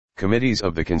Committees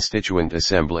of the Constituent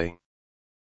Assembly.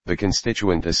 The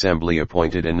Constituent Assembly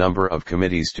appointed a number of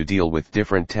committees to deal with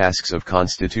different tasks of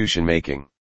constitution making.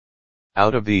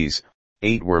 Out of these,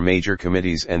 8 were major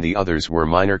committees and the others were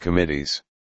minor committees.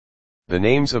 The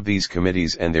names of these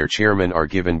committees and their chairmen are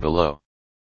given below.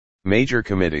 Major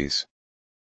committees.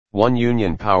 1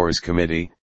 Union Powers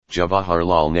Committee,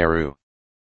 Jawaharlal Nehru.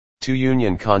 2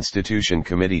 Union Constitution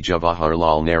Committee,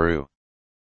 Jawaharlal Nehru.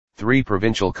 3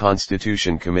 Provincial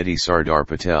Constitution Committee, Sardar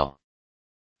Patel.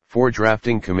 4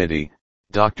 Drafting Committee,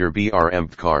 Dr. B.R.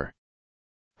 Ambedkar.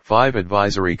 5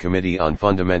 Advisory Committee on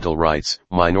Fundamental Rights,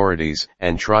 Minorities,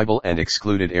 and Tribal and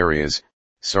Excluded Areas,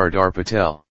 Sardar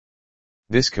Patel.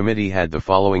 This committee had the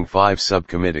following 5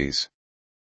 subcommittees.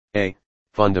 A.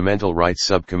 Fundamental Rights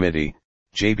Subcommittee,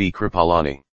 J.B.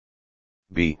 Kripalani.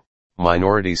 B.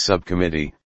 Minorities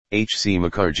Subcommittee, H.C.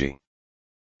 Mukherjee.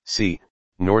 C.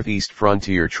 Northeast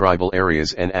Frontier Tribal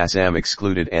Areas and Assam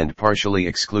Excluded and Partially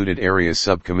Excluded Areas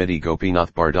Subcommittee,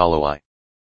 Gopinath Bardoloi.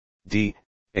 D.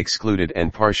 Excluded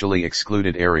and Partially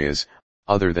Excluded Areas,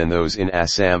 other than those in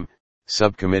Assam,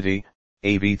 Subcommittee,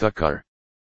 A.V. Thakkar.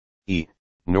 E.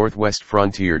 Northwest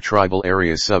Frontier Tribal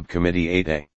Areas Subcommittee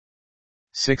 8A.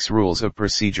 6 Rules of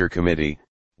Procedure Committee,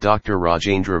 Dr.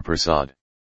 Rajendra Prasad.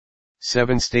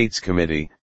 7 States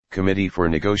Committee, Committee for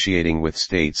Negotiating with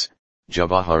States,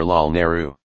 Jawaharlal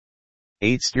Nehru.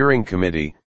 8 Steering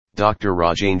Committee, Dr.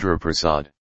 Rajendra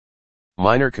Prasad.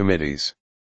 Minor Committees.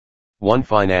 1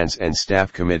 Finance and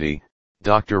Staff Committee,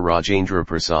 Dr. Rajendra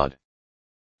Prasad.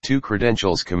 2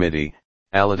 Credentials Committee,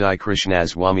 Aladi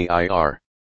Krishnaswamy IR.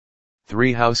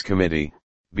 3 House Committee,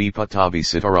 B. Pattabi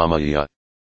Sitaramaiah.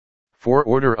 4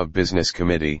 Order of Business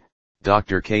Committee,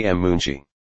 Dr. K. M. Munshi.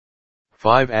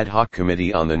 5 Ad Hoc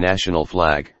Committee on the National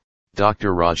Flag,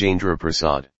 Dr. Rajendra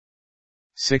Prasad.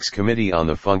 6 Committee on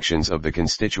the Functions of the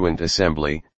Constituent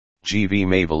Assembly, G. V.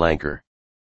 Mavalankar.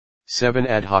 7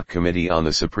 Ad Hoc Committee on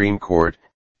the Supreme Court,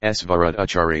 S. Varad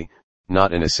Achari,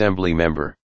 not an Assembly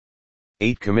member.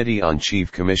 8 Committee on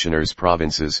Chief Commissioners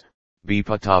Provinces, B.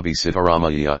 Pattabi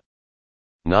Sitaramaiah.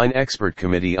 9 Expert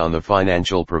Committee on the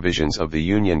Financial Provisions of the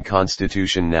Union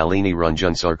Constitution, Nalini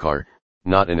Ranjan Sarkar,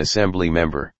 not an Assembly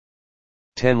member.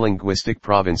 10 Linguistic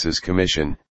Provinces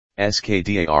Commission,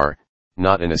 SKDAR,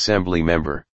 not an Assembly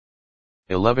member.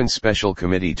 11 Special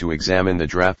Committee to examine the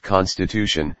draft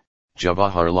Constitution,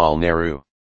 Jawaharlal Nehru.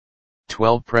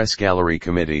 12 Press Gallery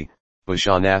Committee,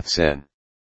 Bishwanath Sen.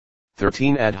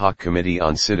 13 Ad Hoc Committee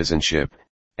on Citizenship,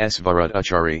 S. Varad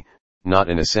Achari, not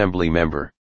an Assembly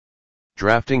member.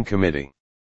 Drafting Committee.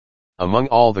 Among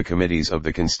all the committees of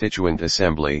the Constituent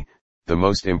Assembly, the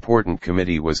most important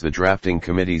committee was the Drafting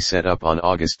Committee, set up on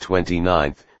August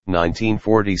 29,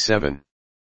 1947.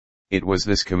 It was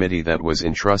this committee that was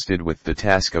entrusted with the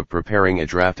task of preparing a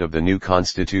draft of the new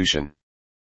Constitution.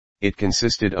 It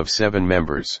consisted of 7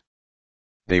 members.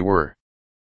 They were: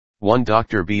 1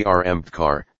 Dr. B.R.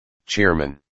 Ambedkar,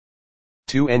 Chairman.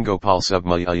 2 N. Gopal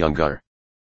Subramanian Iyengar.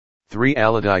 3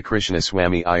 Aladi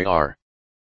Krishnaswamy IR.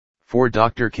 4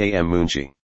 Dr. K. M.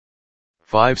 Munshi.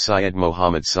 5 Syed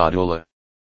Mohammad Sadullah.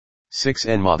 6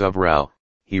 N. Madhav Rao,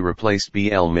 he replaced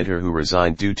B. L. Mittur, who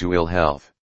resigned due to ill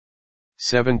health.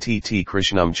 7 T. T.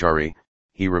 Krishnamachari,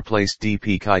 he replaced D.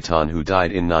 P. Khaitan, who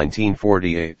died in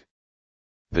 1948.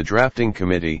 The Drafting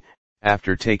Committee,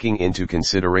 after taking into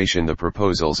consideration the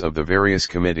proposals of the various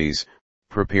committees,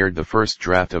 prepared the first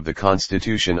draft of the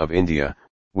Constitution of India,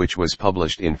 which was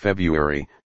published in February,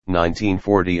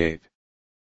 1948.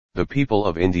 The people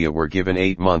of India were given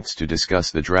 8 months to discuss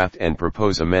the draft and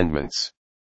propose amendments.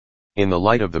 In the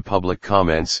light of the public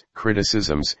comments,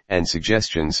 criticisms, and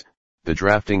suggestions, the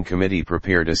Drafting Committee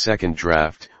prepared a second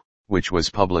draft, which was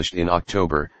published in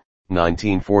October,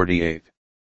 1948.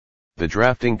 The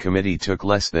Drafting Committee took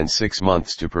less than 6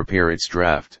 months to prepare its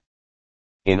draft.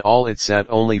 In all it sat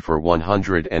only for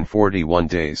 141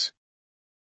 days.